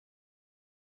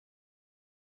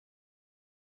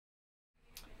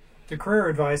The career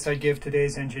advice I give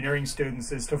today's engineering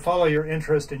students is to follow your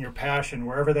interest and your passion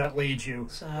wherever that leads you.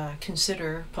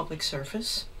 Consider public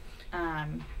service.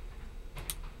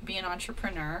 Be an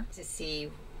entrepreneur. To see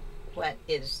what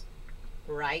is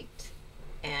right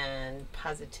and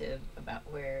positive about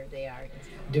where they are.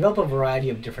 Develop a variety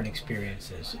of different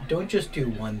experiences. Don't just do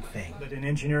one thing. That an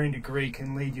engineering degree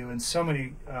can lead you in so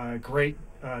many great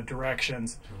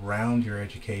directions. Round your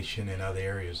education in other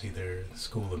areas, either the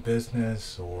School of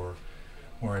Business or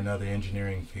another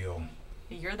engineering field.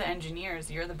 You're the engineers,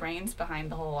 you're the brains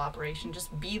behind the whole operation.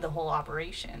 Just be the whole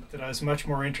operation. That I was much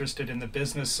more interested in the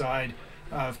business side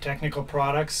of technical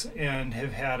products and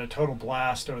have had a total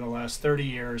blast over the last 30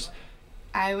 years.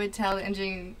 I would tell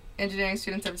engineering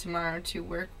students of tomorrow to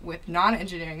work with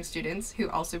non-engineering students who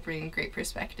also bring great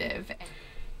perspective.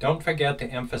 Don't forget to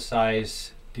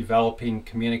emphasize developing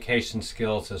communication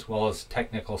skills as well as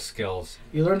technical skills.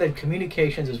 You learn that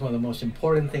communications is one of the most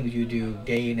important things you do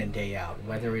day in and day out,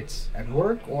 whether it's at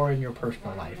work or in your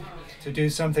personal life. To do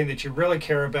something that you really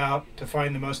care about, to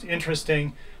find the most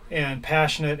interesting and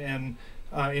passionate and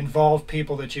involved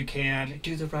people that you can.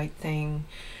 Do the right thing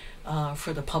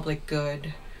for the public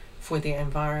good, for the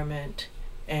environment,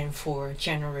 and for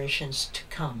generations to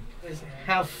come.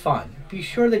 Have fun. Be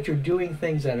sure that you're doing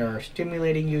things that are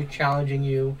stimulating you, challenging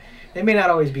you. They may not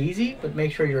always be easy, but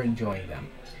make sure you're enjoying them.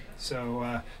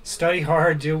 So study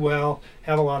hard, do well,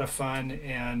 have a lot of fun,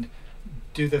 and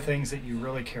do the things that you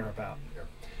really care about.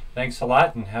 Thanks a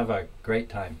lot and have a great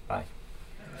time. Bye.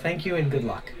 Thank you and good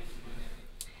luck.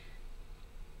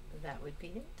 That would be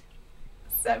it.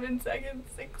 7 seconds,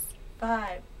 6,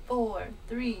 5, 4,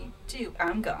 3, 2,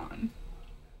 I'm gone.